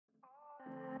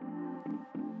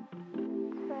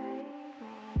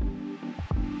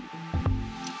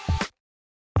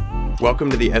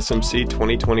Welcome to the SMC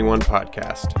 2021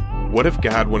 podcast. What if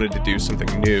God wanted to do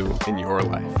something new in your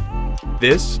life?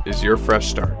 This is your fresh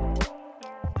start.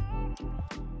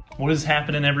 What is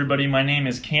happening, everybody? My name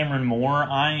is Cameron Moore.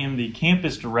 I am the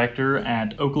campus director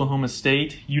at Oklahoma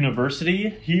State University.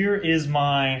 Here is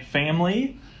my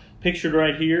family, pictured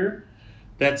right here.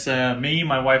 That's me,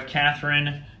 my wife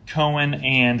Catherine, Cohen,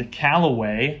 and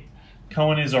Callaway.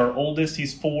 Cohen is our oldest,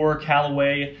 he's 4.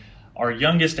 Callaway, our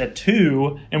youngest at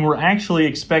 2, and we're actually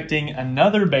expecting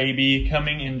another baby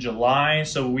coming in July,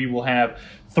 so we will have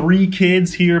 3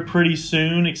 kids here pretty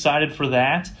soon. Excited for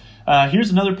that.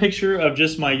 Here's another picture of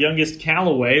just my youngest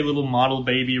Callaway, little model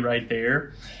baby right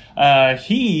there.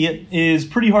 He is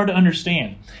pretty hard to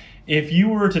understand. If you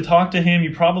were to talk to him,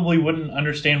 you probably wouldn't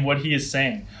understand what he is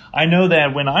saying. I know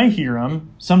that when I hear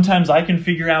him, sometimes I can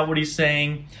figure out what he's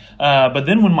saying, but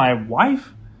then when my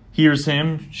wife hears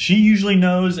him, she usually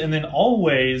knows, and then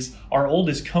always our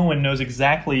oldest Cohen knows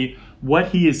exactly what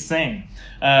he is saying.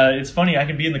 It's funny, I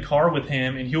can be in the car with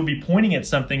him and he'll be pointing at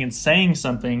something and saying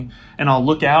something, and I'll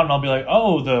look out and I'll be like,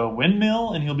 oh, the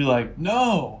windmill? And he'll be like,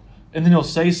 no. And then he'll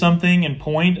say something and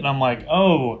point, and I'm like,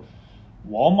 oh,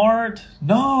 Walmart?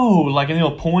 No. And then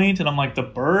he'll point and I'm like, the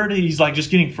bird? He's like just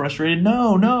getting frustrated.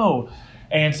 No.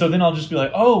 And so then I'll just be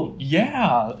like, oh,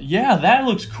 yeah, that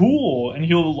looks cool. And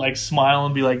he'll like smile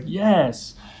and be like,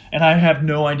 yes. And I have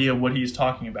no idea what he's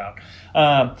talking about.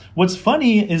 What's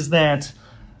funny is that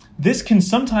this can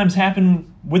sometimes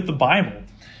happen with the Bible.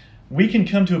 We can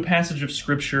come to a passage of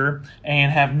Scripture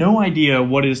and have no idea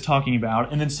what it is talking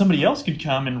about, and then somebody else could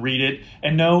come and read it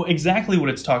and know exactly what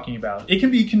it's talking about. It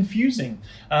can be confusing,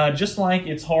 just like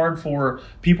it's hard for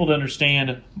people to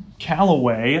understand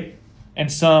Callaway, and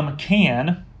some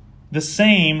can. The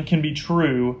same can be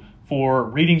true for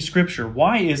reading Scripture.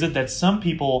 Why is it that some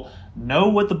people know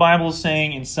what the Bible is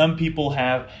saying and some people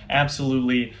have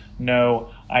absolutely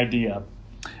no idea?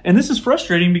 And this is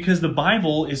frustrating because the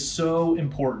Bible is so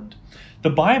important. The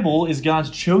Bible is God's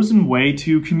chosen way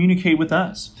to communicate with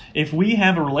us. If we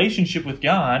have a relationship with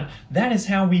God, that is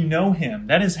how we know Him.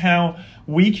 That is how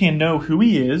we can know who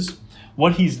He is,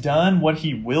 what He's done, what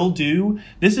He will do.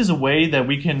 This is a way that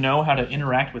we can know how to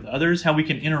interact with others, how we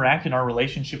can interact in our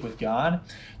relationship with God.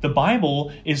 The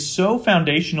Bible is so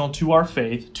foundational to our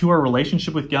faith, to our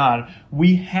relationship with God,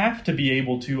 we have to be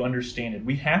able to understand it.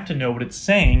 We have to know what it's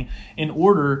saying in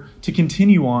order to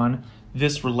continue on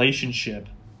this relationship.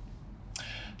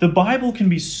 The Bible can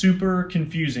be super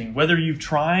confusing. Whether you've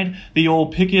tried the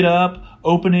old pick it up,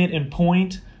 open it, and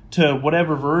point to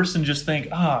whatever verse and just think,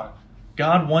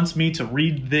 God wants me to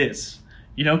read this.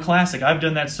 Classic. I've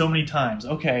done that so many times.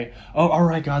 Okay. Oh, all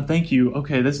right, God, thank you.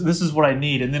 Okay, this is what I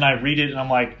need. And then I read it and I'm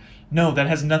like, no, that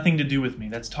has nothing to do with me.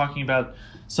 That's talking about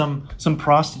some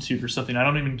prostitute or something. I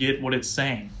don't even get what it's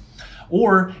saying.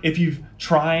 Or if you've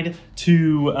tried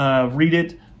to read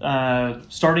it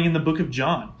starting in the book of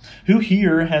John. Who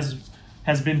here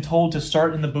has been told to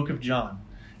start in the book of John?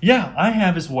 Yeah, I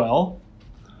have as well.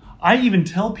 I even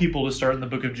tell people to start in the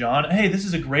book of John. Hey, this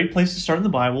is a great place to start in the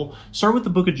Bible. Start with the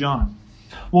book of John.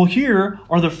 Well, here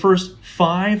are the first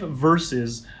 5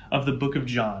 verses of the book of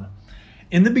John.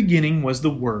 In the beginning was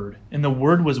the Word, and the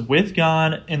Word was with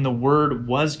God, and the Word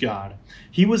was God.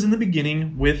 He was in the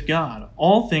beginning with God.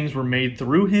 All things were made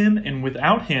through Him, and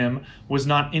without Him was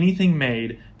not anything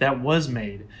made that was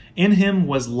made. In Him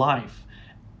was life,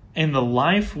 and the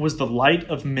life was the light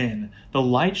of men. The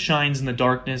light shines in the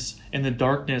darkness, and the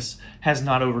darkness has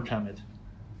not overcome it.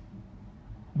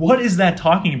 What is that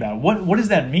talking about? What does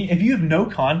that mean? If you have no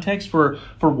context for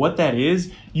what that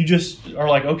is, you just are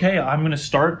like, okay, I'm going to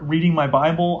start reading my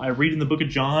Bible. I read in the book of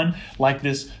John like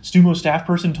this STUMO staff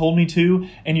person told me to,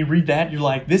 and you read that, you're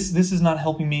like, this is not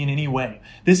helping me in any way.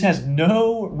 This has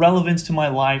no relevance to my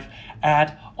life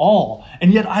at all.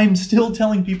 And yet I'm still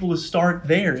telling people to start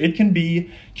there. It can be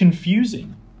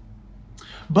confusing.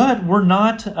 But we're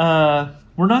not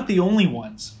the only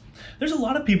ones. There's a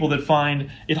lot of people that find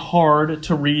it hard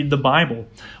to read the Bible.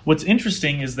 What's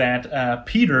interesting is that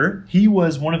Peter, he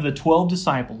was one of the 12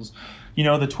 disciples.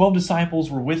 The 12 disciples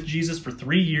were with Jesus for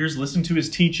 3 years, listened to His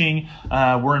teaching,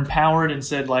 were empowered and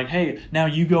said hey, now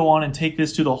you go on and take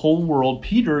this to the whole world.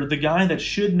 Peter, the guy that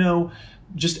should know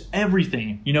just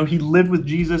everything. He lived with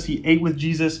Jesus, he ate with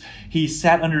Jesus, he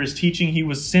sat under His teaching, he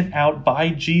was sent out by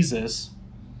Jesus.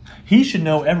 He should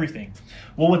know everything.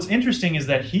 Well, what's interesting is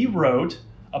that he wrote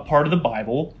a part of the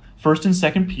Bible, 1st and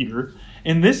 2nd Peter,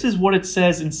 and this is what it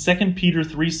says in 2 Peter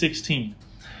 3:16.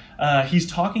 He's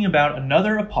talking about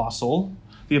another apostle,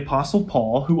 the Apostle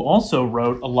Paul, who also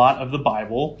wrote a lot of the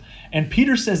Bible, and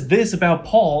Peter says this about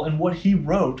Paul and what he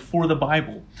wrote for the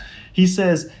Bible. He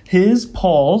says,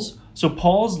 Paul's, So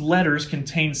Paul's letters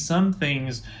contain some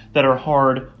things that are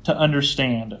hard to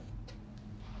understand.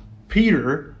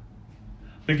 Peter,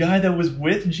 the guy that was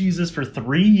with Jesus for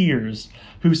 3 years,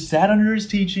 who sat under his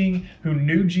teaching, who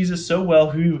knew Jesus so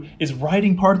well, who is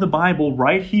writing part of the Bible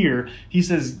right here, he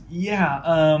says,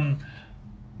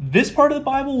 this part of the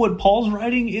Bible, what Paul's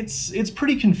writing, it's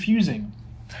pretty confusing.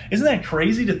 Isn't that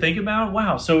crazy to think about?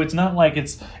 Wow, so it's not like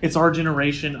it's our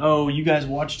generation, oh, you guys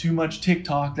watch too much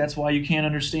TikTok, that's why you can't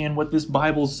understand what this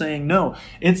Bible's saying. No,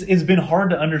 it's been hard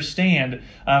to understand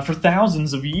for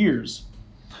thousands of years.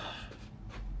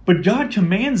 But God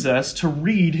commands us to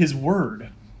read His Word.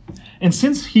 And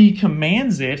since He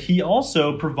commands it, He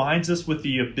also provides us with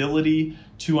the ability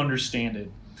to understand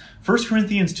it. 1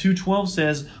 Corinthians 2:12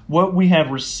 says, "What we have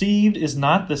received is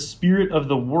not the spirit of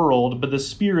the world, but the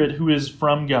Spirit who is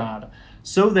from God,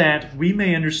 so that we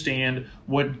may understand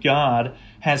what God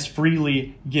has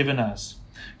freely given us."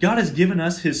 God has given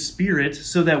us His Spirit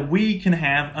so that we can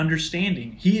have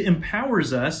understanding. He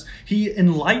empowers us. He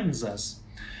enlightens us.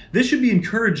 This should be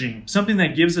encouraging, something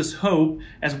that gives us hope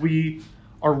as we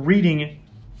are reading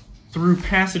through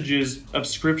passages of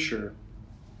Scripture.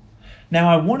 Now,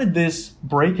 I wanted this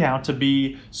breakout to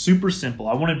be super simple.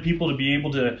 I wanted people to be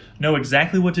able to know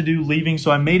exactly what to do leaving,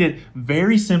 so I made it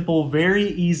very simple, very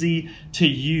easy to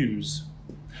use.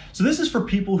 So this is for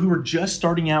people who are just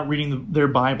starting out reading their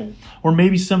Bible, or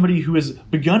maybe somebody who has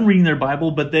begun reading their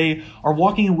Bible, but they are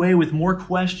walking away with more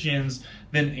questions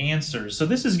than answers. So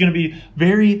this is going to be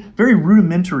very, very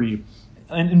rudimentary.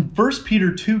 And in 1 Peter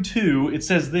 2:2, it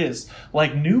says this,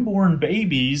 "Like newborn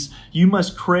babies, you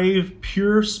must crave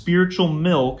pure spiritual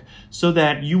milk so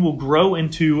that you will grow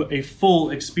into a full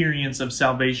experience of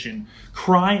salvation.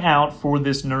 Cry out for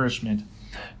this nourishment."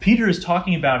 Peter is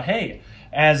talking about, hey,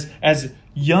 as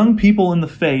young people in the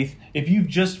faith, if you've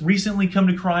just recently come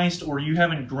to Christ or you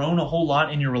haven't grown a whole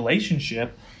lot in your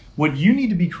relationship, what you need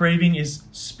to be craving is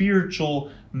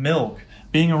spiritual milk.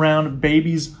 Being around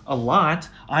babies a lot,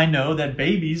 I know that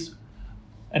babies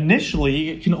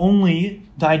initially can only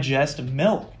digest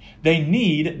milk. They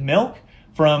need milk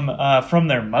from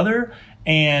their mother,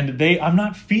 and I'm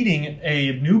not feeding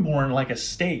a newborn like a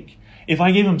steak. If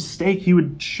I gave him steak, he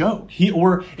would choke.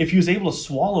 Or if he was able to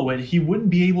swallow it, he wouldn't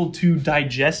be able to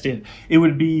digest it. It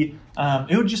would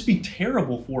just be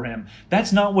terrible for him.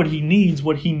 That's not what he needs.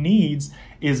 What he needs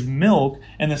is milk.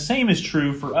 And the same is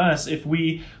true for us. If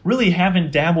we really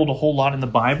haven't dabbled a whole lot in the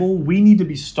Bible, we need to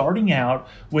be starting out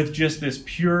with just this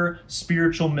pure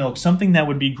spiritual milk, something that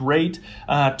would be great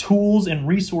tools and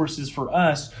resources for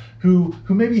us who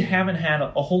maybe haven't had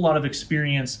a whole lot of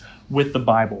experience with the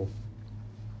Bible.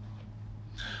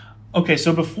 Okay,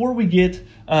 so before we get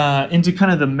into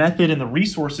kind of the method and the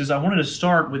resources, I wanted to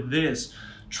start with this.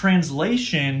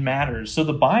 Translation matters. So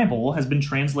the Bible has been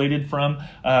translated from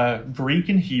Greek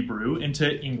and Hebrew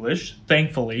into English,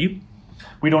 thankfully.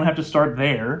 We don't have to start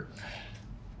there.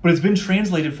 But it's been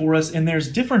translated for us, and there's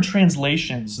different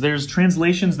translations. There's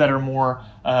translations that are more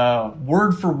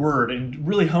word for word and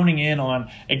really honing in on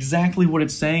exactly what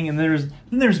it's saying, and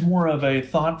there's more of a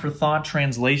thought for thought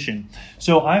translation.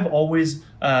 So I've always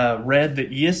read the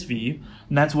ESV,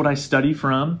 and that's what I study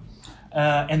from.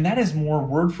 And that is more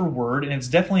word for word, and it's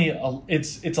definitely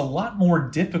it's a lot more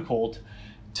difficult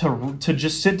to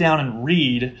just sit down and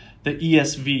read the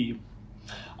ESV.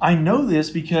 I know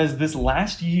this because this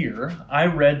last year I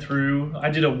did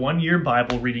a 1-year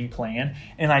Bible reading plan,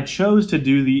 and I chose to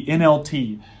do the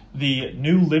NLT, the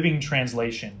New Living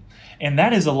Translation. And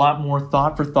that is a lot more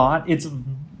thought for thought. It's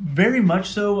very much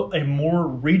so a more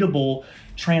readable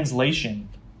translation.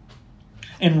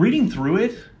 And reading through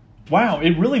it, wow,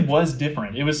 it really was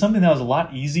different. It was something that was a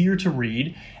lot easier to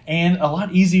read and a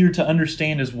lot easier to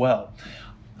understand as well.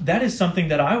 That is something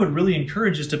that I would really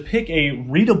encourage, is to pick a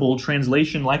readable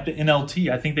translation like the NLT.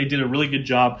 I think they did a really good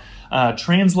job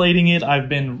translating it. I've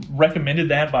been recommended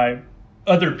that by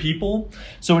other people.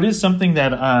 So it is something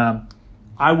that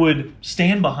I would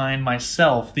stand behind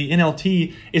myself. The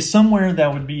NLT is somewhere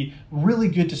that would be really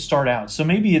good to start out. So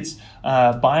maybe it's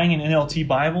buying an NLT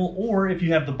Bible, or if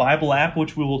you have the Bible app,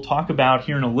 which we will talk about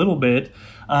here in a little bit,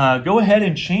 go ahead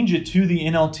and change it to the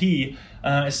NLT.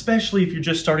 Especially if you're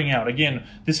just starting out. Again,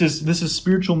 this is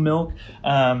spiritual milk. The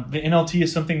NLT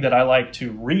is something that I like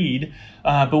to read,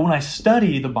 but when I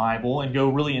study the Bible and go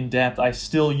really in depth, I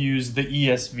still use the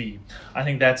ESV. I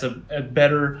think that's a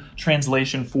better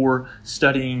translation for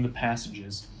studying the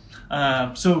passages.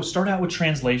 So start out with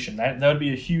translation. That would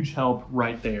be a huge help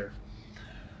right there.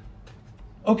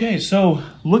 Okay, so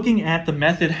looking at the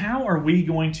method, how are we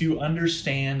going to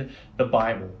understand the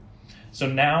Bible? So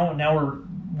now we're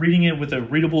reading it with a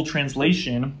readable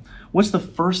translation. What's the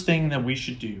first thing that we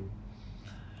should do?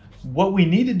 what we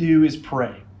need to do is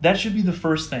pray. That should be the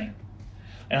first thing.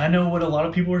 And I know what a lot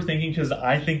of people are thinking, because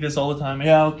I think this all the time.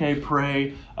 Yeah, okay,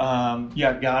 pray.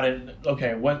 Yeah, got it.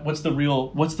 Okay, what's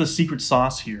the secret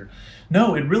sauce here?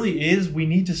 No, it really is. We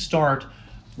need to start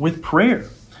with prayer.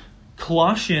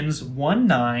 Colossians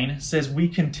 1:9 says, we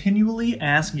continually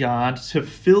ask God to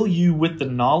fill you with the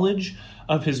knowledge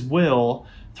of His will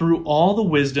through all the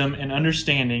wisdom and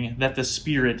understanding that the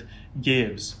Spirit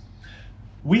gives.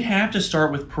 We have to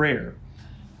start with prayer.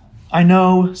 I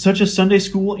know, such a Sunday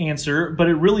school answer, but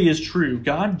it really is true.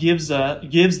 God gives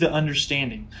the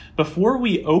understanding. Before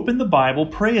we open the Bible,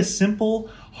 pray a simple,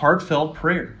 heartfelt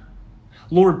prayer.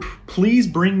 Lord, please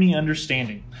bring me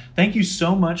understanding. Thank you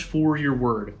so much for your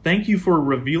word. Thank you for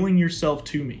revealing yourself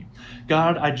to me.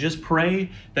 God, I just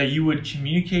pray that you would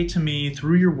communicate to me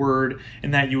through your word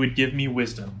and that you would give me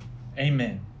wisdom.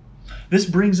 Amen. This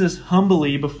brings us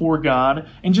humbly before God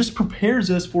and just prepares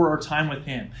us for our time with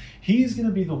Him. He's going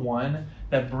to be the one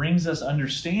that brings us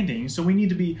understanding, so we need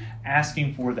to be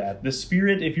asking for that. The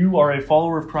Spirit, if you are a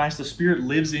follower of Christ, the Spirit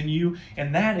lives in you,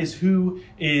 and that is who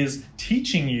is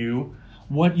teaching you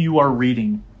what you are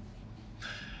reading.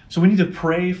 So we need to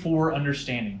pray for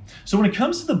understanding. So when it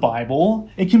comes to the Bible,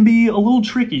 it can be a little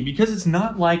tricky because it's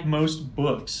not like most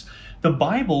books. The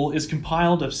Bible is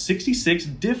compiled of 66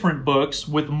 different books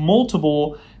with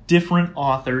multiple different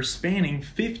authors spanning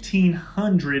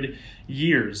 1,500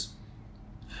 years.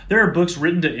 There are books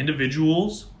written to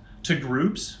individuals, to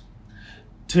groups,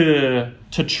 to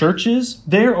churches.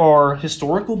 There are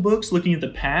historical books looking at the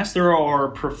past. There are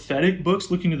prophetic books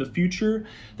looking at the future.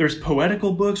 There's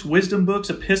poetical books, wisdom books,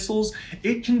 epistles.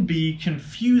 It can be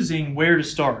confusing where to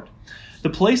start. The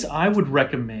place I would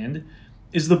recommend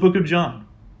is the book of John.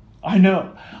 I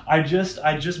know. I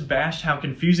just bashed how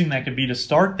confusing that could be to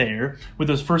start there with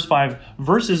those first 5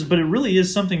 verses, but it really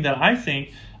is something that I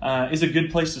think is a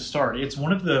good place to start. It's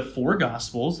one of the 4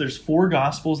 Gospels. There's 4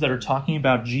 Gospels that are talking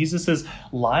about Jesus'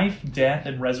 life, death,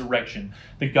 and resurrection.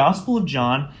 The Gospel of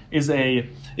John is a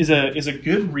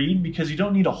good read because you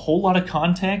don't need a whole lot of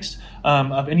context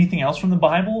of anything else from the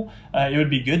Bible. It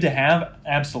would be good to have,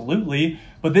 absolutely,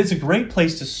 but it's a great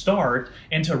place to start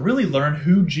and to really learn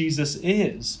who Jesus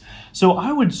is. So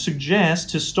I would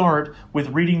suggest to start with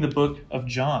reading the book of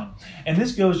John. And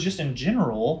this goes just in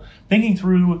general, thinking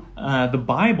through the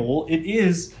Bible. It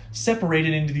is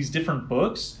separated into these different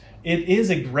books. It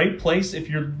is a great place, if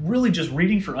you're really just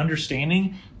reading for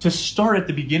understanding, to start at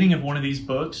the beginning of one of these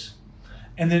books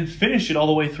and then finish it all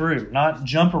the way through, not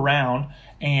jump around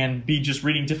and be just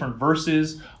reading different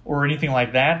verses or anything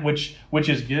like that, which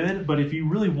is good. But if you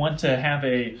really want to have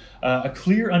a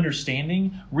clear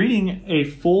understanding, reading a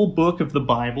full book of the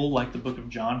Bible, like the book of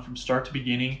John from start to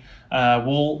beginning,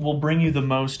 will bring you the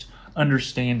most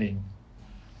understanding.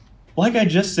 Like I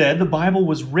just said, the Bible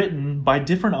was written by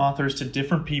different authors to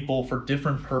different people for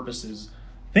different purposes.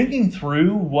 Thinking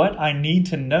through what I need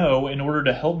to know in order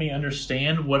to help me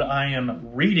understand what I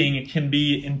am reading can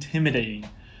be intimidating.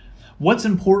 What's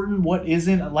important, what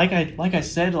isn't? Like I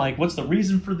said, what's the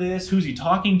reason for this? Who's he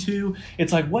talking to?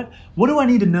 It's like, what do I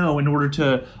need to know in order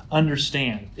to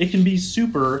understand? It can be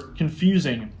super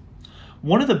confusing.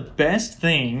 One of the best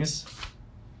things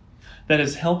that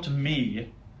has helped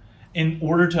me in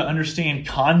order to understand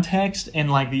context and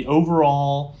the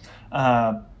overall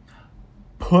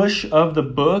push of the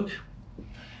book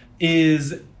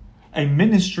is a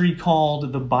ministry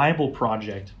called the Bible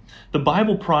Project. The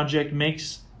Bible Project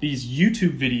makes these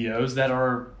YouTube videos that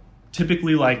are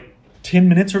typically 10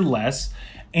 minutes or less,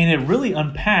 and it really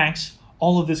unpacks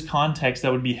all of this context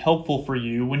that would be helpful for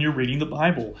you when you're reading the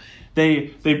Bible.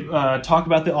 They talk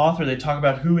about the author, they talk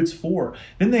about who it's for.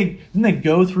 Then they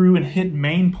go through and hit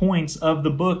main points of the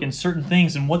book and certain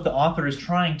things and what the author is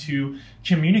trying to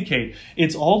communicate.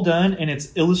 It's all done and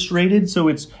it's illustrated, so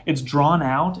it's drawn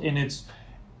out, and it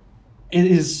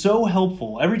is so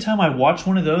helpful. Every time I watch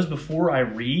one of those before I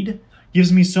read,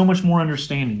 gives me so much more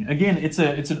understanding. Again, it's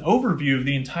an overview of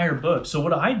the entire book. So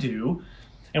what I do,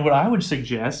 and what I would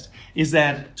suggest, is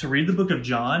that to read the book of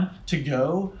John, to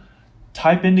go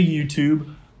type into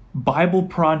YouTube, Bible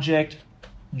Project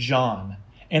John,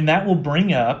 and that will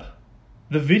bring up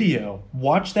the video.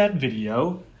 Watch that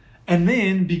video, and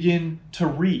then begin to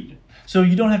read. So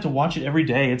you don't have to watch it every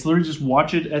day. It's literally just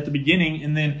watch it at the beginning,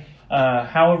 and then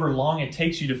however long it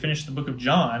takes you to finish the book of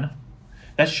John,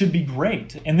 that should be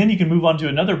great. And then you can move on to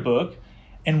another book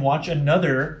and watch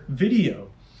another video.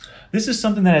 This is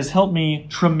something that has helped me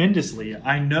tremendously.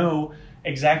 I know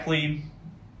exactly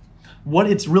what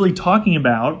it's really talking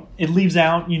about. It leaves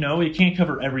out, it can't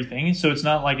cover everything. So it's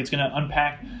not like it's going to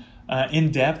unpack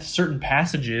in depth certain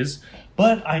passages.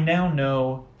 But I now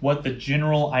know what the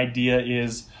general idea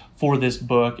is for this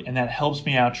book, and that helps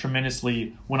me out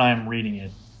tremendously when I am reading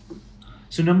it.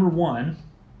 So number one,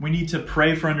 we need to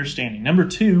pray for understanding. Number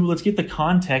two, let's get the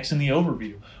context and the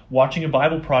overview. Watching a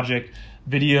Bible Project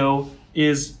video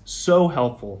is so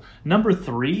helpful. Number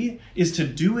three is to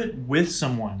do it with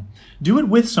someone. Do it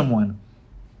with someone.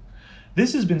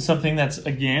 This has been something that's,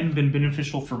 again, been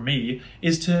beneficial for me,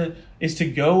 is to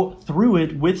go through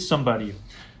it with somebody.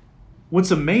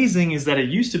 What's amazing is that it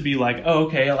used to be like, oh,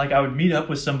 okay, like I would meet up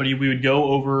with somebody, we would go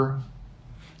over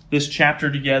this chapter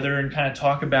together and kind of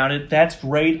talk about it. That's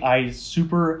great. I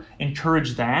super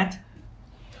encourage that.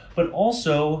 But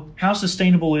also, how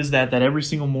sustainable is that every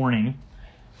single morning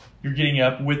you're getting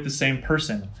up with the same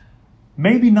person?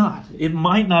 Maybe not. It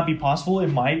might not be possible. It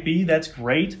might be. That's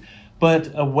great.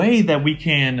 But a way that we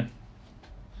can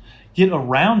get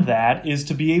around that is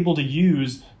to be able to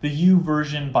use the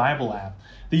YouVersion Bible app.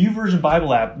 The YouVersion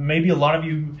Bible app, maybe a lot of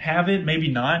you have it, maybe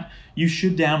not. You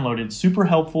should download it. It's super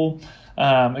helpful.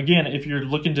 Again, if you're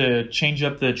looking to change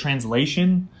up the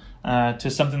translation to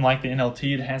something like the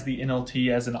NLT, it has the NLT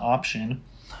as an option.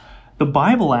 The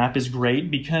Bible app is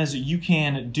great because you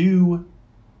can do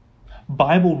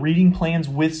Bible reading plans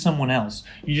with someone else.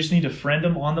 You just need to friend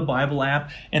them on the Bible app,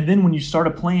 and then when you start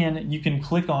a plan, you can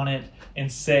click on it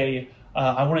and say,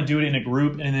 I want to do it in a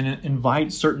group, and then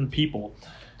invite certain people.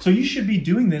 So you should be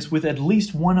doing this with at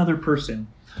least one other person.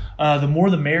 The more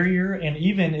the merrier, and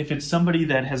even if it's somebody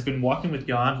that has been walking with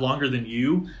God longer than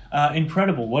you,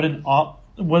 incredible. What an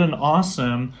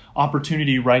awesome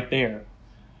opportunity right there.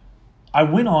 I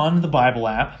went on the Bible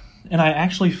app, and I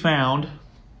actually found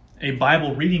a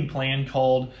Bible reading plan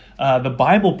called The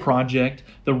Bible Project,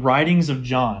 The Writings of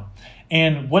John.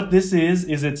 And what this is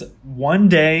it's one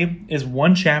day is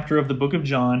one chapter of the book of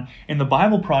John, and the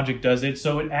Bible Project does it,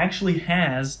 so it actually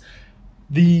has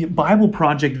the Bible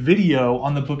Project video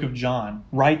on the book of John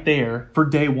right there for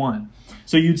day one.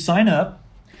 So you'd sign up,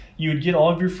 you would get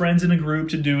all of your friends in a group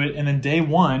to do it, and then day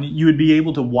one, you would be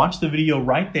able to watch the video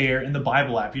right there in the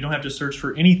Bible app. You don't have to search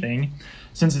for anything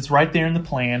since it's right there in the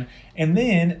plan. And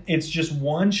then it's just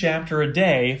one chapter a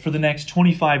day for the next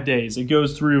 25 days. It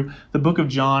goes through the book of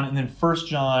John and then 1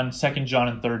 John, 2 John,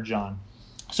 and 3 John.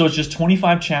 So it's just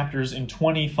 25 chapters in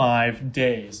 25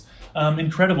 days.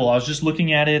 Incredible. I was just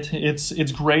looking at it.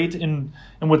 It's great. And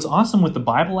what's awesome with the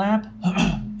Bible app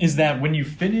is that when you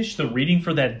finish the reading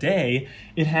for that day,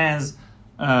 it has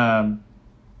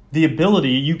the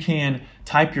ability, you can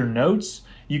type your notes,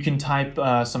 you can type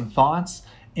some thoughts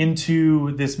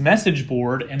into this message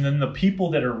board, and then the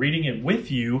people that are reading it with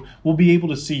you will be able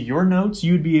to see your notes.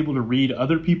 You'd be able to read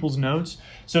other people's notes.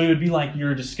 So it would be like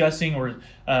you're discussing or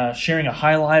sharing a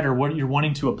highlight or what you're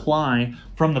wanting to apply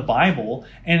from the Bible,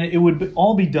 and it would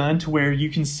all be done to where you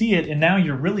can see it, and now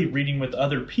you're really reading with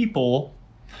other people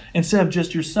instead of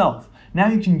just yourself. Now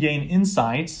you can gain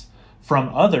insights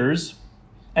from others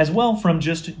as well from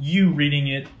just you reading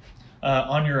it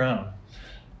on your own.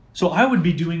 So I would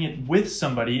be doing it with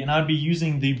somebody, and I'd be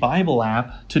using the Bible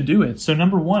app to do it. So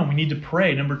number one, we need to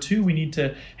pray. Number two, we need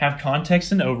to have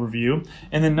context and overview.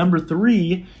 And then number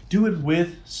three, do it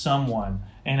with someone.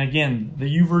 And again, the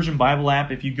YouVersion Bible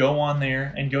app, if you go on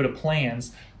there and go to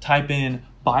plans, type in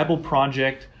Bible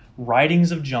Project,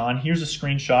 Writings of John. Here's a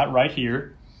screenshot right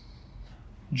here.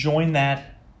 Join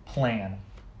that plan.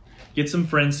 Get some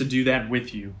friends to do that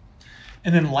with you.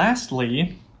 And then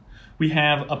lastly, we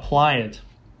have apply it.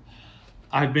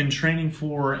 I've been training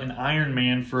for an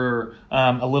Ironman for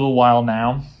a little while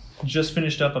now. Just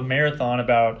finished up a marathon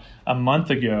about a month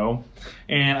ago,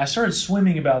 and I started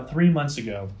swimming about 3 months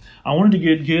ago. I wanted to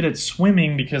get good at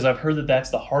swimming because I've heard that that's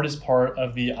the hardest part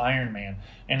of the Ironman,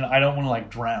 and I don't want to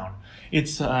drown.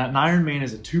 It's an Ironman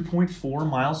is a 2.4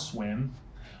 mile swim,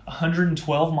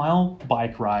 112 mile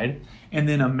bike ride, and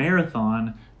then a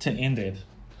marathon to end it.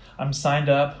 I'm signed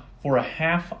up for a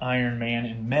half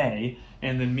Ironman in May,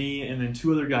 and then me and then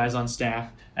 2 other guys on staff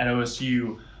at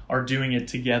OSU are doing it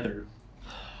together.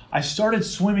 I started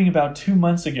swimming about 2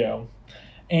 months ago,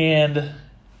 and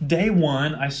day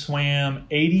one I swam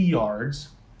 80 yards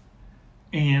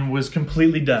and was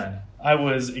completely done. I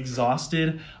was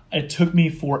exhausted. It took me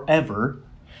forever.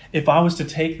 If I was to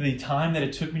take the time that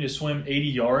it took me to swim 80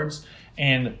 yards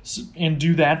and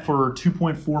do that for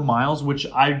 2.4 miles, which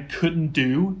I couldn't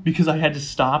do because I had to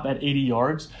stop at 80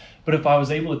 yards, but if I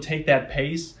was able to take that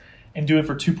pace and do it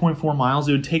for 2.4 miles,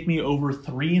 it would take me over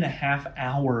 3.5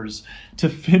 hours to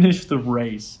finish the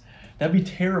race. That'd be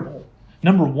terrible.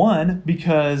 Number one,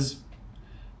 because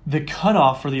the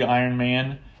cutoff for the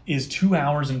Ironman is 2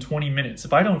 hours and 20 minutes.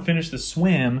 If I don't finish the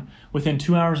swim within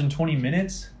 2 hours and 20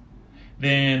 minutes,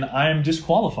 then I'm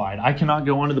disqualified. I cannot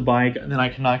go onto the bike, and then I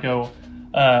cannot go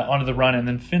onto the run and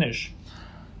then finish.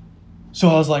 So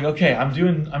I was like, okay, I'm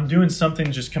doing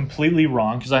something just completely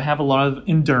wrong because I have a lot of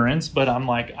endurance, but I'm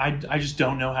like, I just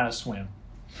don't know how to swim.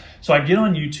 So I get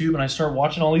on YouTube and I start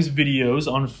watching all these videos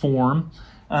on form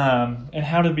and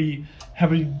how to be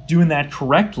doing that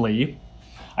correctly.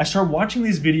 I start watching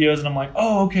these videos and I'm like,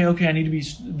 oh, okay, I need to be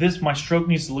this. My stroke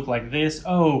needs to look like this.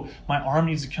 Oh, my arm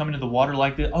needs to come into the water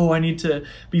like this. Oh, I need to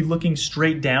be looking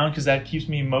straight down because that keeps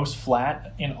me most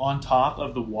flat and on top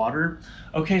of the water.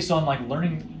 Okay, so I'm like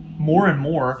learning more and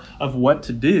more of what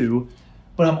to do,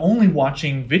 but I'm only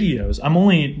watching videos. I'm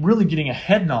only really getting a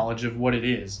head knowledge of what it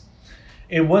is.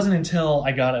 It wasn't until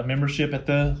I got a membership at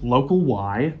the local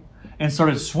Y and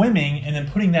started swimming and then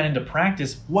putting that into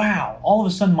practice, wow, all of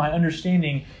a sudden my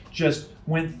understanding just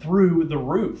went through the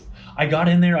roof. I got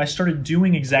in there, I started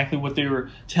doing exactly what they were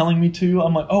telling me to.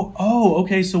 I'm like, oh,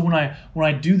 okay, so when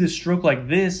I do this stroke like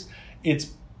this,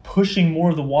 it's pushing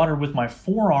more of the water with my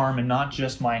forearm and not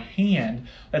just my hand.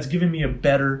 That's giving me a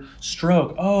better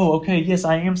stroke. Oh, okay, yes,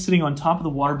 I am sitting on top of the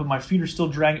water, but my feet are still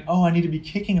dragging. Oh, I need to be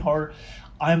kicking hard.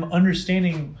 I'm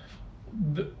understanding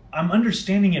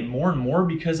it more and more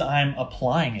because I'm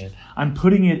applying it. I'm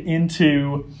putting it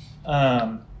into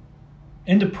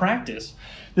practice.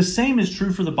 The same is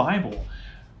true for the Bible.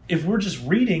 If we're just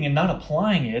reading and not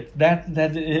applying it, that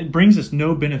it brings us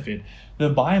no benefit. The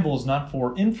Bible is not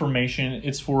for information,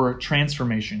 it's for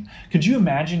transformation. Could you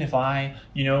imagine if I,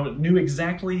 knew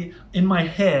exactly in my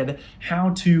head how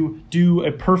to do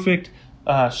a perfect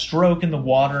stroke in the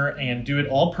water and do it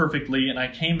all perfectly, and I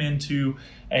came into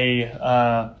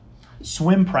a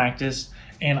swim practice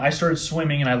and I started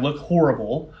swimming and I look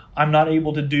horrible. I'm not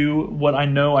able to do what I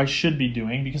know I should be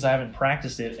doing because I haven't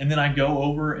practiced it. And then I go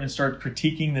over and start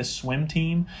critiquing this swim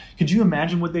team. Could you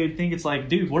imagine what they'd think? It's like,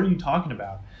 dude, what are you talking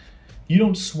about? You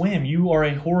don't swim. You are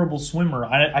a horrible swimmer.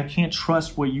 I can't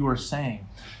trust what you are saying.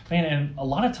 Man, and a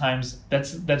lot of times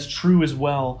that's true as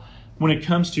well when it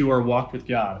comes to our walk with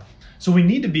God. So we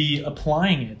need to be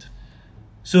applying it.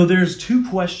 So there's two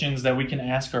questions that we can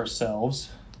ask ourselves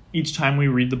each time we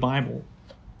read the Bible.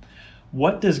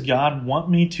 What does God want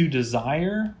me to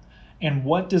desire? And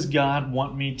what does God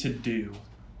want me to do?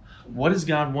 What does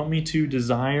God want me to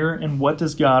desire? And what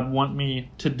does God want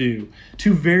me to do?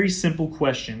 Two very simple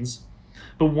questions,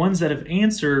 but ones that if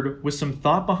answered with some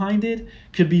thought behind it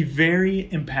could be very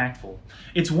impactful.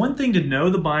 It's one thing to know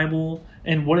the Bible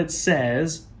and what it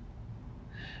says,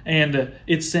 and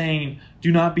it's saying,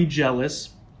 do not be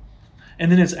jealous.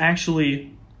 And then it's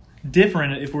actually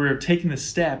different if we're taking the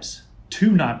steps to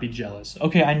not be jealous.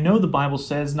 Okay, I know the Bible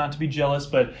says not to be jealous,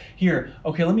 but here,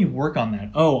 okay, let me work on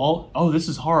that. Oh, this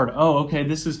is hard. Oh, okay,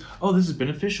 this is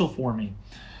beneficial for me.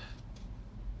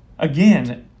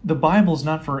 Again, the Bible is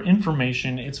not for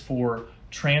information, it's for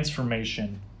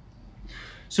transformation.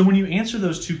 So when you answer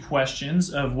those two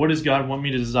questions of what does God want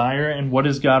me to desire and what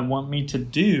does God want me to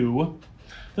do,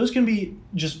 those can be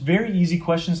just very easy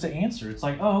questions to answer. It's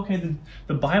like, oh, okay,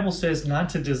 the Bible says not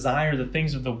to desire the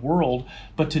things of the world,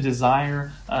 but to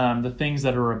desire the things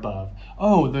that are above.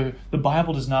 Oh, the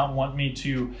Bible does not want me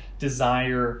to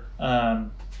desire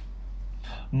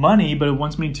money, but it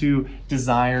wants me to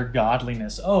desire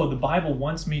godliness. Oh, the Bible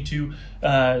wants me to,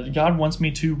 God wants me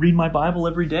to read my Bible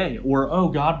every day. Or, oh,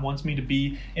 God wants me to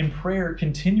be in prayer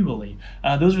continually.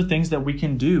 Those are things that we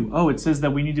can do. Oh, it says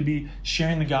that we need to be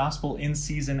sharing the gospel in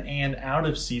season and out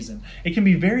of season. It can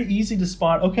be very easy to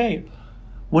spot, okay,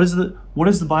 what is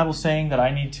the Bible saying that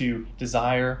I need to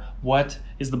desire? What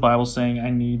is the Bible saying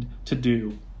I need to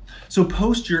do? So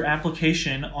post your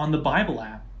application on the Bible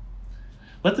app.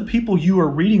 Let the people you are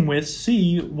reading with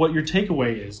see what your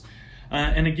takeaway is.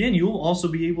 And again, you'll also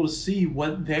be able to see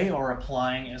what they are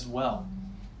applying as well.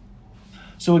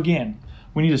 So again,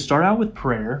 we need to start out with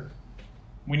prayer.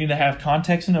 We need to have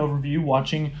context and overview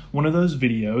watching one of those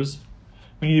videos.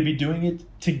 We need to be doing it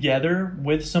together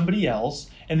with somebody else.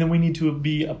 And then we need to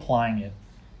be applying it.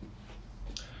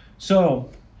 So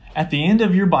at the end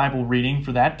of your Bible reading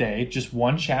for that day, just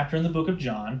one chapter in the book of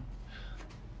John,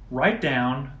 write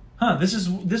down,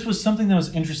 this was something that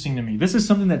was interesting to me. This is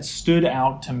something that stood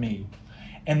out to me.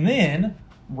 And then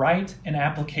write an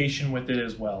application with it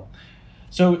as well.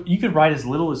 So you could write as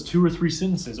little as 2 or 3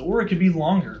 sentences, or it could be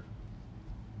longer.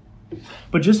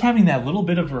 But just having that little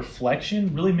bit of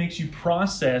reflection really makes you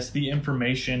process the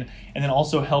information and then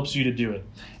also helps you to do it.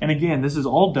 And again, this is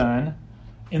all done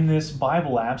in this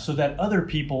Bible app so that other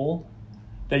people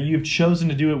that you've chosen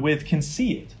to do it with can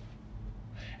see it.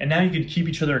 And now you can keep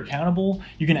each other accountable.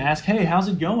 You can ask, hey, how's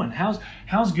it going?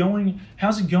 How's it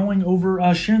going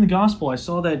over sharing the gospel? I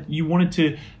saw that you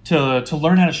wanted to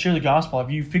learn how to share the gospel. Have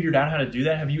you figured out how to do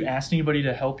that? Have you asked anybody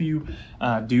to help you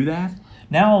do that?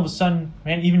 Now all of a sudden,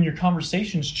 man, even your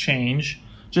conversations change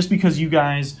just because you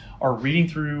guys are reading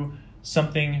through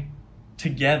something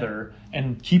together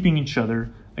and keeping each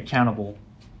other accountable.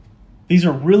 These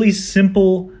are really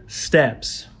simple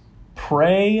steps.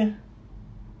 Pray,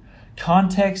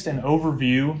 context and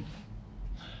overview,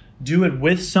 do it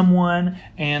with someone,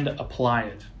 and apply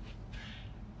it.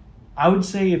 I would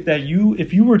say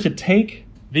if you were to take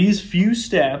these few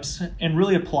steps and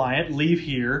really apply it, leave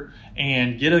here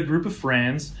and get a group of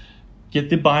friends, get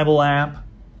the Bible app,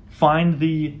 find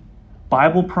the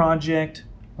Bible Project,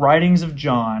 Writings of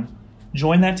John,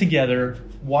 join that together,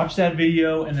 watch that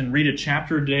video, and then read a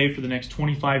chapter a day for the next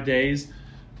 25 days.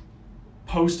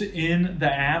 Post in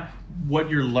the app what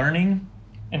you're learning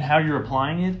and how you're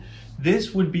applying it.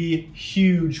 This would be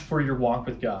huge for your walk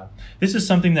with God. This is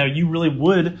something that you really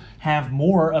would have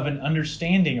more of an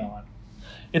understanding on.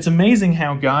 It's amazing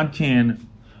how God can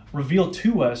reveal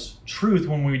to us truth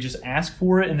when we just ask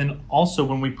for it, and then also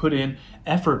when we put in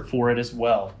effort for it as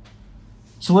well.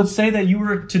 So let's say that you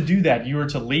were to do that. You were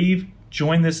to leave,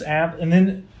 join this app, and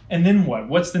then what?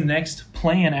 What's the next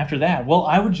plan after that? Well,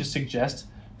 I would just suggest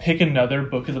pick another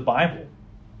book of the Bible.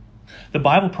 The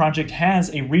Bible Project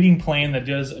has a reading plan that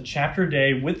does a chapter a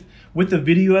day with the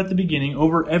video at the beginning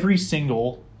over every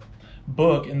single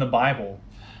book in the Bible.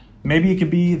 Maybe it could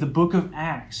be the book of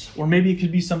Acts, or maybe it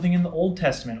could be something in the Old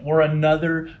Testament, or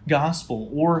another gospel,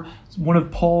 or one of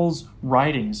Paul's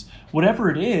writings. Whatever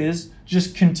it is,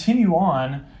 just continue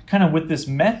on kind of with this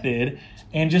method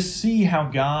and just see how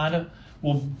God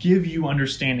will give you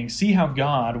understanding. See how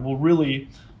God will really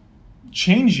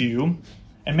change you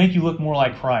and make you look more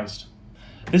like Christ.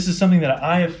 This is something that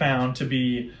I have found to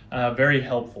be very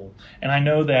helpful. And I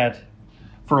know that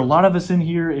for a lot of us in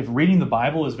here, if reading the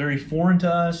Bible is very foreign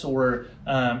to us, or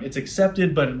it's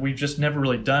accepted, but we've just never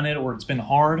really done it, or it's been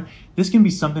hard, this can be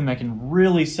something that can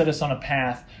really set us on a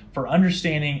path for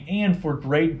understanding and for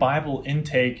great Bible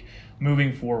intake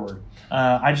moving forward.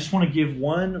 I just want to give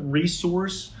one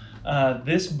resource.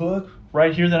 This book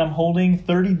right here that I'm holding,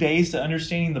 30 Days to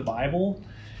Understanding the Bible.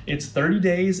 It's 30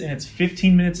 days and it's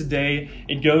 15 minutes a day.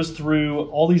 It goes through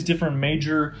all these different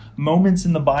major moments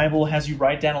in the Bible, has you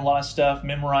write down a lot of stuff,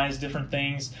 memorize different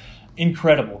things.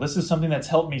 Incredible. This is something that's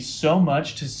helped me so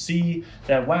much to see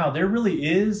that, wow, there really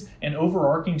is an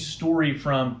overarching story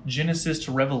from Genesis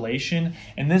to Revelation,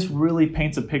 and this really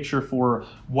paints a picture for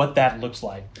what that looks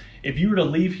like. If you were to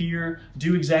leave here,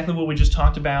 do exactly what we just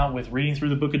talked about with reading through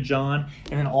the book of John,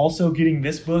 and then also getting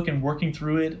this book and working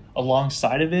through it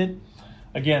alongside of it.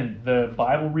 Again, the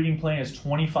Bible reading plan is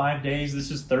 25 days.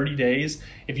 This is 30 days.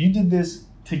 If you did this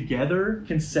together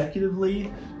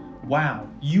consecutively, wow,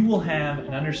 you will have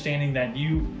an understanding that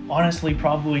you honestly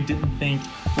probably didn't think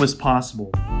was possible.